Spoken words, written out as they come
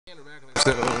And we're back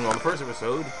on the first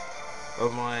episode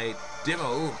of my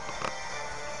demo.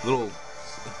 Little,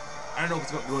 I don't know if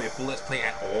it's really a full Let's Play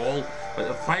at all, but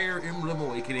a Fire Emblem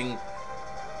Awakening,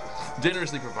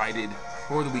 generously provided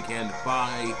for the weekend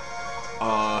by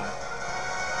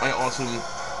my awesome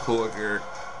coworker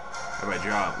at my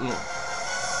job.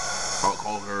 I'll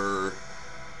call her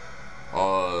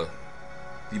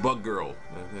the Bug Girl.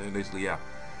 Basically, yeah.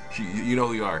 You know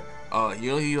who you are.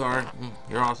 You know who you are.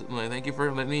 You're awesome. Thank you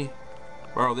for letting me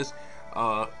borrow this.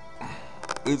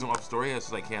 It's an off story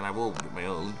as I can. I will get my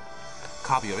own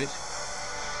copy of it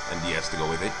and DS to go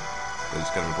with it. It's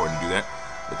kind of important to do that.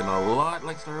 Looking a lot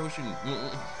like Star Ocean.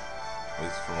 At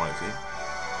least from what I've seen.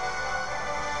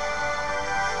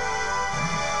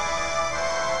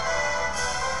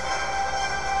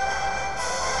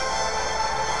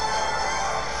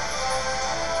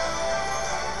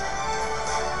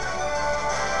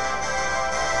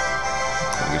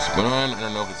 I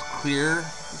don't know if it's clear to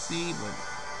see, but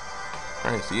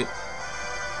I see it.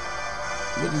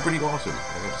 Looking pretty awesome, I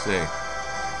have to say.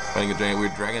 Finding a giant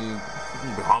weird dragon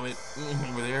Bahamut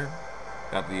over there.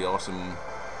 Got the awesome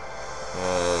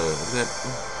what is that?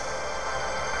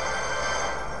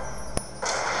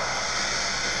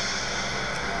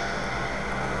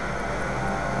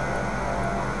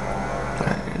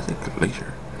 There's a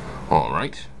glacier.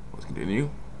 Alright, let's continue.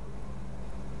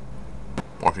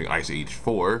 Watching Ice Age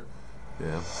 4.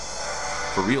 Yeah.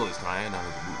 For real this time, not as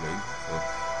a bootleg. So it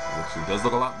actually does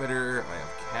look a lot better. I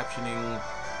have captioning,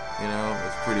 you know,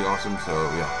 it's pretty awesome, so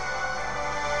yeah.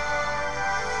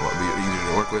 A lot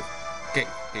easier to work with. Okay,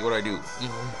 what do I do?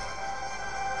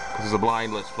 This is a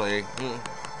blind Let's Play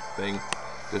thing,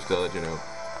 just to let you know.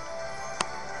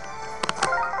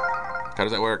 How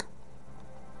does that work?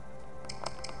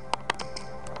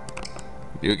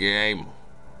 New game.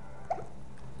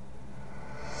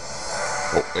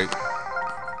 Oh, wait.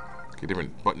 Okay,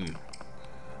 different button.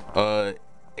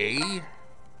 A?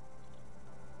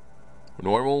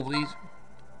 Normal, please?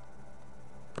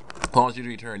 Pause you to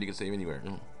return. You can save anywhere.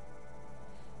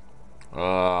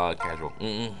 Casual.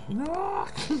 No.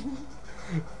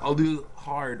 I'll do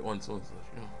hard on so and such.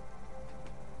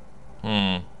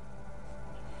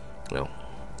 Well,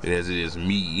 it is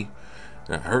me.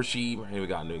 Hershey, we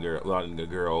got a lot of good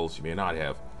girls. You may not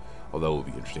have. Although it would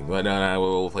be interesting. But no,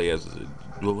 we'll play as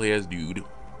dude.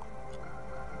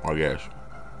 I guess.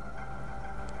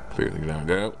 Figure things out.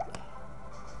 Go.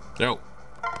 No.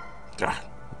 Ah,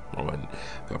 wrong button.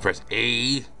 Go press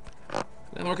A.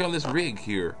 I'm working on this rig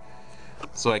here,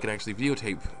 so I can actually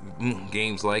videotape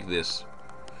games like this.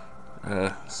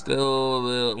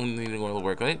 Still need to go to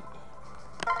work on it.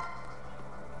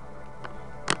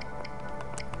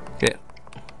 Yeah.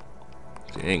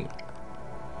 Dang.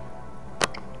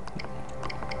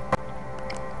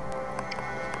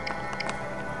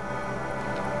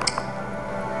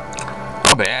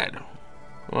 Not bad.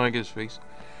 Oh, I get his face.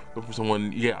 Look for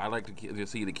someone. Yeah, I like to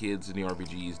see the kids in the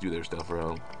RPGs do their stuff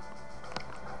around.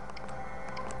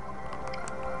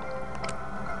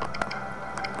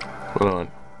 Hold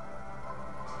on.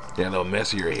 Yeah, a little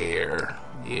messier hair.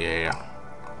 Yeah.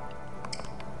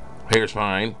 Hair's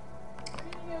fine.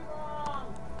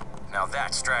 Now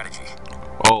that's strategy.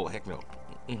 Oh, heck no.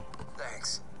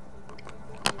 Thanks.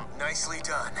 Nicely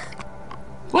done.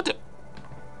 What the?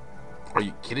 Are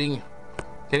you kidding?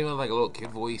 Can't even like a little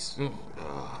kid voice.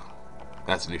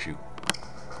 That's an issue.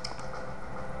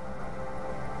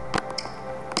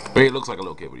 But it looks like a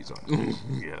little kid when he's on.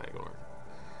 Yeah, that could work.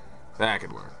 That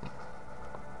could work.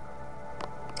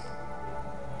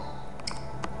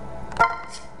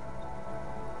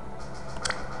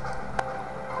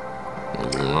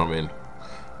 I'm in.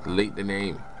 Late the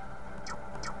name.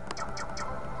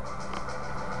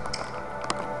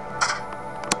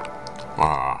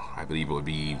 I believe it would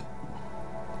be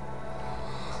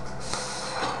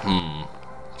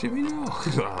Jimmy, no.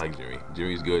 I like Jimmy.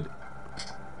 Jimmy's good.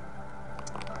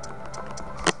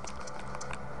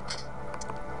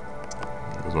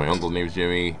 Because my uncle's name's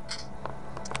Jimmy.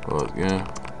 Well, yeah.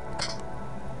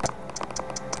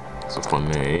 It's a fun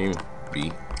name.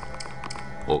 B.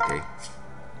 Okay.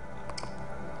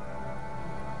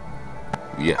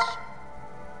 Yes.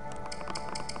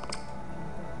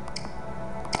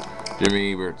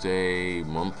 Jimmy, birthday,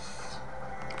 month.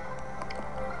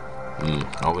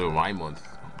 I'll do my month.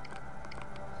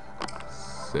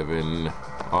 7,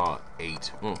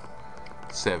 8.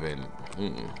 7.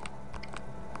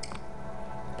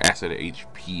 Asset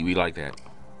HP, we like that.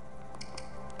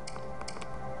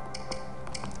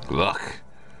 Luck.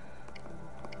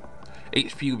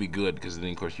 HP would be good because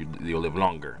then of course you'll live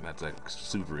longer. That's like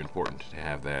super important to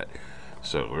have that.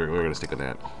 So we're gonna stick with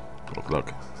that.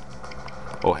 Look.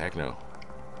 Oh heck no.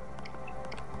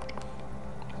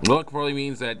 Luck probably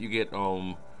means that you get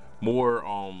more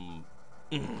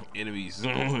enemies.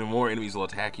 More enemies will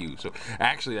attack you. So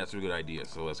actually, that's a good idea.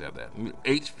 So let's have that.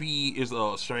 HP is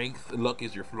strength. Luck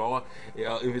is your flaw.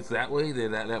 If it's that way,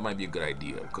 then that might be a good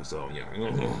idea. Cause yeah,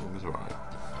 that's right.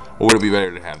 Or would it be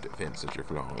better to have defense as your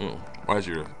flaw? Or as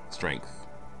your strength,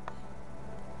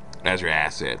 as your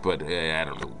asset? But I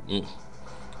don't know.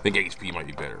 I think HP might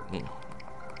be better.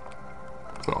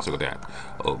 But also with that.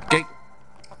 Okay.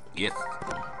 Yes.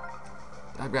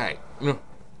 All right.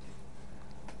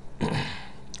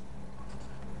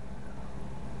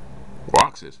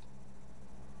 Roxas.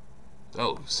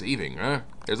 Oh, saving, huh?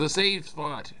 There's a save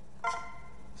spot.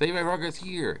 Save my progress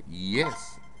here.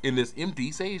 Yes. In this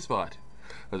empty save spot.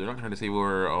 But they're not trying to save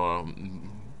our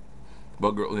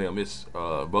bug girl, yeah, Miss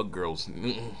Bug Girls.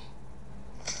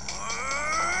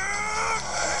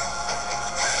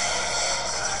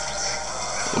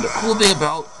 And the cool thing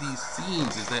about these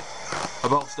scenes is that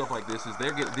about stuff like this is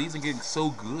these are getting so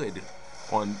good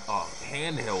on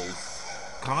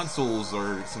handhelds, consoles,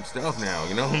 or some stuff now.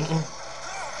 You know.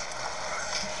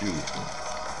 Shoot.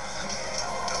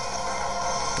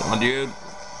 Come on, dude.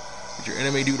 Get your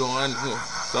anime dude on.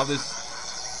 Stop this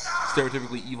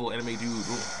stereotypically evil anime dude.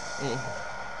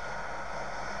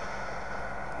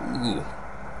 Ooh.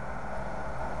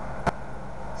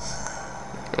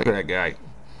 Look at that guy.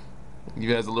 He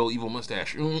has a little evil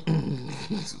mustache.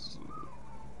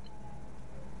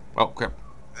 Oh, crap.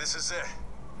 This is it.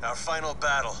 Our final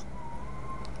battle.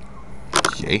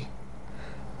 Okay.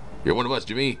 You're one of us,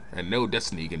 Jimmy, and no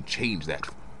destiny can change that.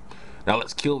 Now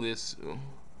let's kill this.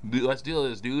 Let's deal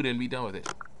with this dude and be done with it.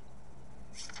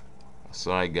 A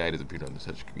side guide has appeared on the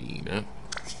touch screen, huh?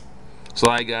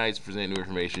 Slide guides present new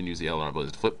information. Use the L on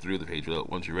buttons to flip through the page.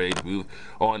 Once you're ready to move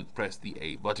on, press the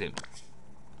A button.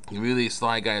 You can view these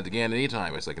slide guides again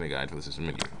anytime by selecting the guide for the system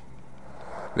menu.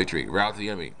 Victory. Route to the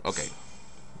enemy. Okay.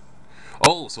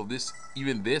 Oh, so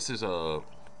even this is a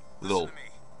little.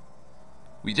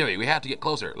 Jimmy, we have to get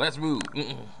closer. Let's move.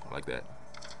 I like that.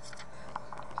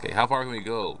 Okay, how far can we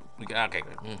go? Okay,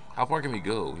 how far can we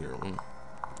go here?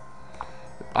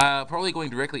 Probably going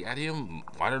directly at him.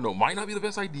 I don't know. Might not be the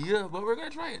best idea, but we're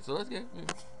gonna try it. So let's get.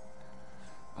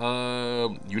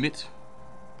 Unit.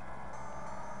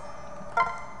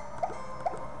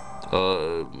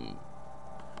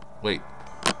 Wait.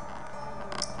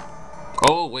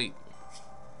 Oh, wait.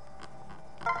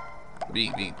 B.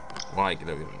 Why can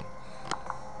I be?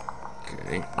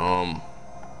 Okay.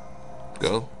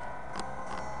 Go.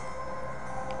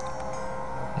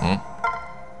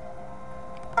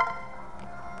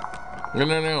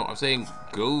 No. I'm saying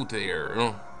go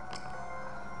there.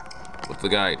 What's the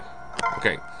guide?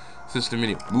 Okay. System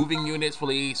menu. Moving units,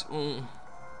 please.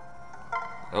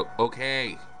 Oh,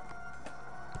 okay.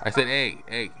 I said A.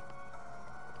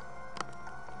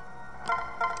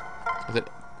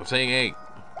 I'm saying A.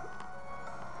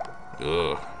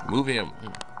 Ugh. Move him.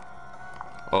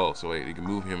 Oh, so wait, you can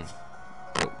move him.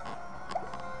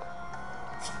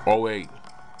 Oh, wait.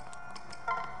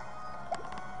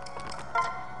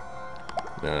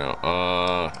 No.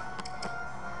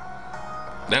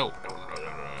 No.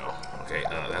 Okay,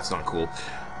 that's not cool.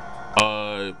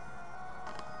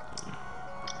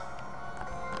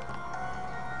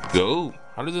 Go.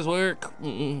 How does this work?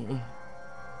 Yeah,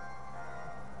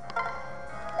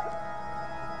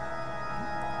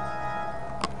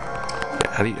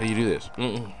 how do you do this?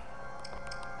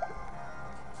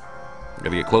 Gotta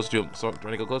get close to him. So I'm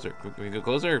trying to go closer. Can we go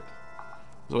closer?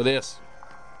 What's with this?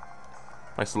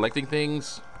 Am I selecting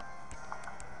things?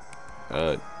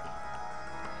 Can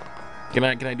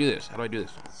I do this? How do I do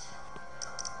this?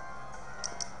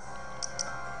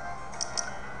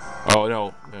 Oh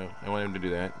no, I want him to do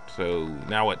that. So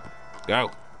now what?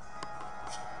 Go.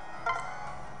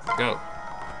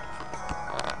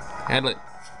 Handle it.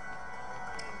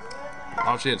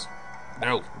 Options.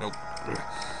 No.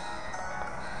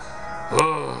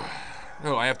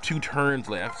 No, I have 2 turns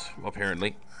left,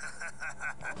 apparently.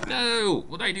 No!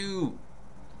 What'd I do?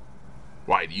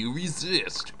 Why do you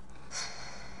resist?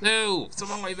 No!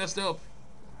 Somehow I messed up.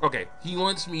 Okay, he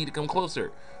wants me to come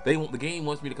closer. The game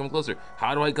wants me to come closer.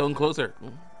 How do I come closer?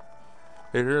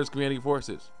 Here's commanding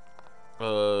forces.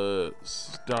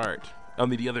 Start. On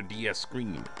the other DS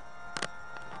screen.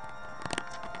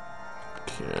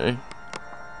 Okay.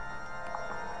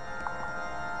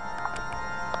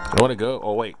 I want to go.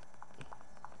 Oh, wait.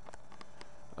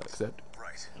 Accept.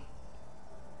 Right.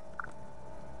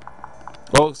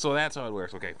 Oh, so that's how it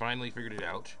works. Okay, finally figured it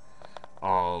out.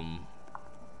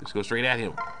 Just go straight at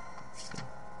him.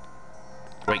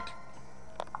 Wait.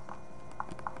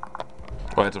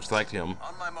 I have to select him.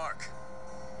 On my mark.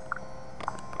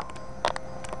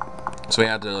 So we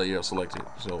have to, select it.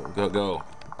 So go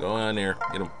on there.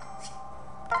 Get him.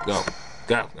 Go.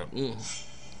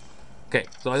 Okay.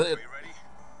 So Are you ready?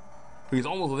 he's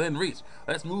almost within reach.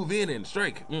 Let's move in and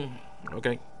strike.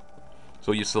 Okay.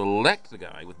 So you select the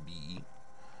guy with B,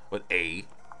 with A.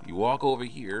 You walk over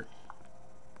here.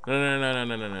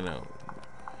 No.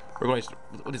 We're going.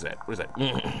 What is that? What is that?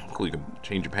 Cool. You can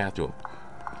change your path to him.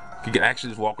 You can actually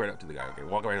just walk right up to the guy. Okay.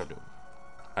 Walk right up to him.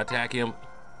 Attack him.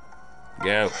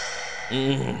 Go.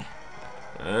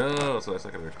 Oh, so that's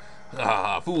not gonna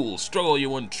work. Fool, struggle you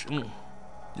want.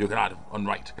 You cannot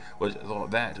unwrite what is all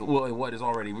that. What is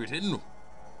already written.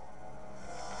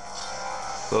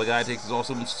 So the guy takes his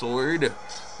awesome sword,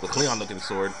 the Cleon-looking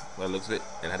sword, by the looks of it,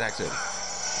 and attacks him.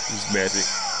 He's magic.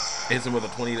 Hits him with a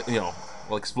 20,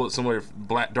 like similar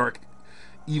black, dark,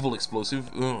 evil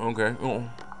explosive. Okay. Oh.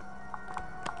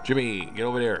 Jimmy, get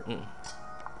over there.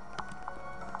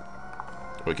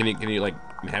 Wait, can you like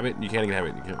have it? You can't even have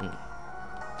it. You can't.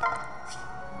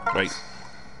 Right.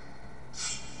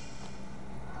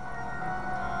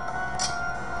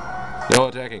 No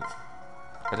attacking.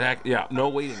 Attack. Yeah. No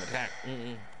waiting. Attack.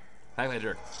 Attack that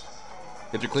jerk.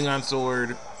 Get your Klingon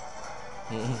sword.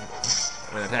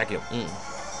 And attack him.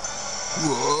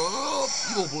 Whoa!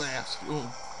 Evil blast.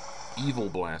 Evil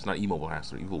blast, not emo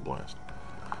blast. Evil blast.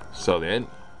 So then,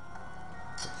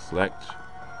 select.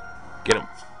 Get him.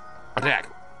 Attack.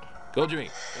 Go, Jimmy.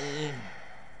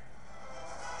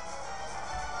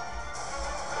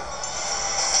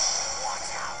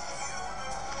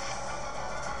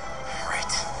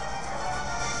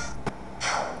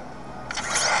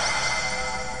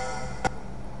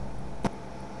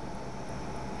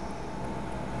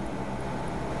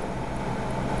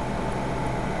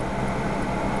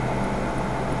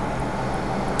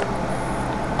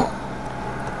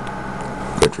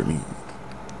 Good for me.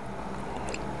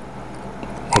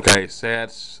 Okay,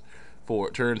 stats for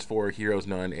turns for heroes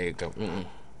none. A go.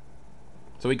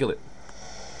 So we kill it.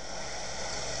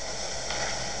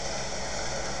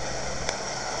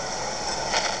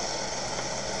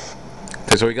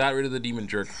 Okay, so we got rid of the demon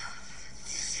jerk.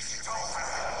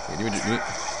 Okay, demon jerk.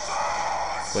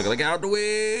 Look out the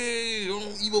way!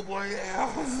 Oh, evil boy!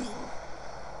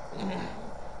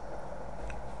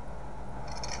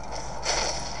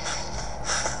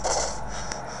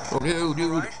 Oh no, dude!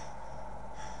 Right.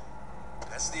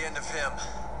 That's the end of him.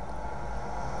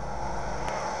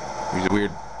 He's a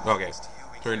weird. Okay,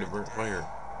 turn to fire.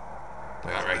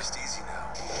 All right. Rest easy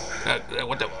now.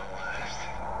 What the?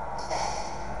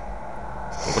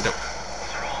 What the?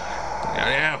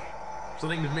 Yeah.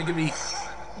 Something's making me.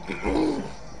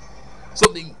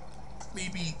 Something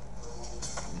made me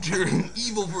turn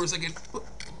evil for a second.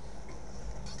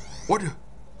 What?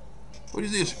 What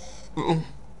is this?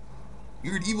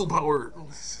 You're an evil power.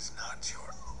 This is not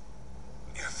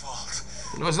your fault.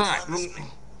 No, it's not. You'll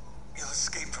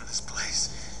escape from this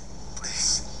place.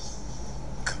 Please.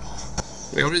 Come on.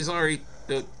 I'm really sorry.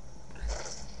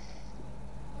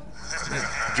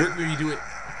 Jerk made me do it.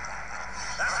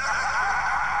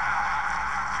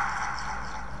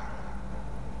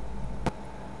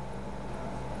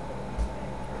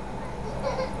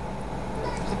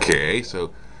 Okay,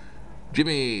 so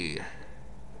Jimmy,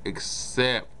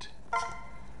 accept.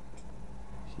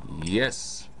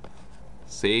 Yes.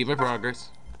 Save my progress.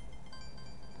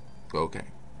 Okay.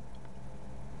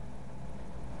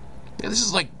 Yeah, this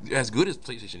is like as good as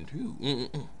PlayStation 2.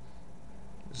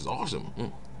 This is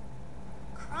awesome.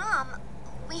 Crom,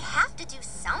 we have to do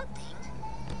something.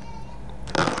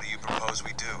 What do you propose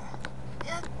we do?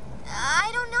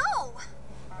 I don't know.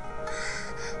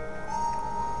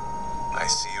 I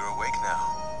see you're awake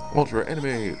now. Ultra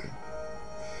enemy.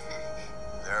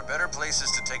 There are better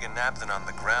places to take a nap than on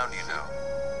the ground, you know.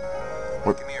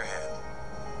 What? Give me your hand.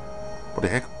 What the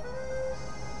heck?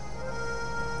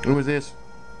 Who is this?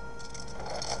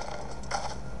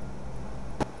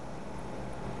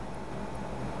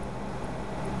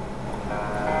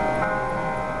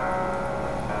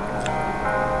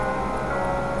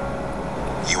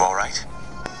 You all right?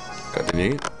 Got the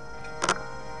knee?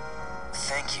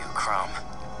 Thank you, Crom.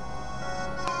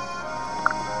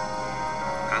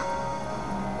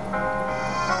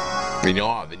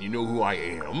 Then you know who I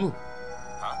am.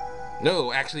 Huh?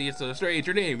 No, actually, it's a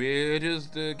stranger name. It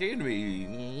just came to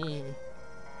me.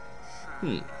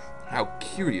 How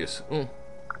curious.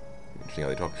 Interesting how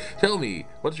they talk. Tell me,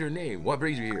 what's your name? What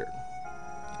brings you here?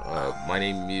 My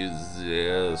name is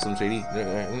Slim Shady.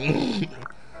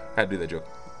 Had to do that joke.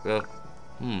 What?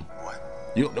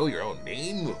 You don't know your own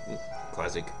name?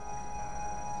 Classic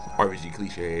RPG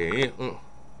cliche.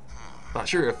 Not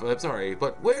sure if I'm sorry,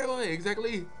 but where am I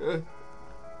exactly?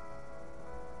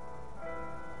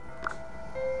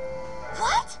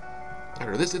 What?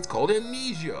 After this, it's called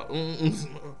amnesia. It's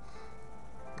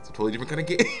a totally different kind of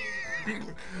game.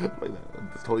 Like that.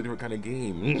 It's a totally different kind of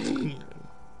game.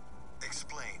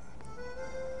 Explain.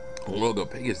 We'll go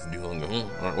pay us doing.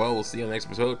 Alright, well, we'll see you on the next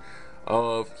episode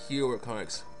of Hero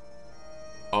Comics.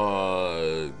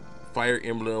 Fire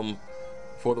Emblem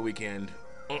for the weekend.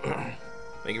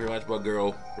 Thank you very much, Bug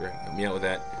Girl, for helping me out with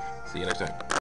that. See you next time.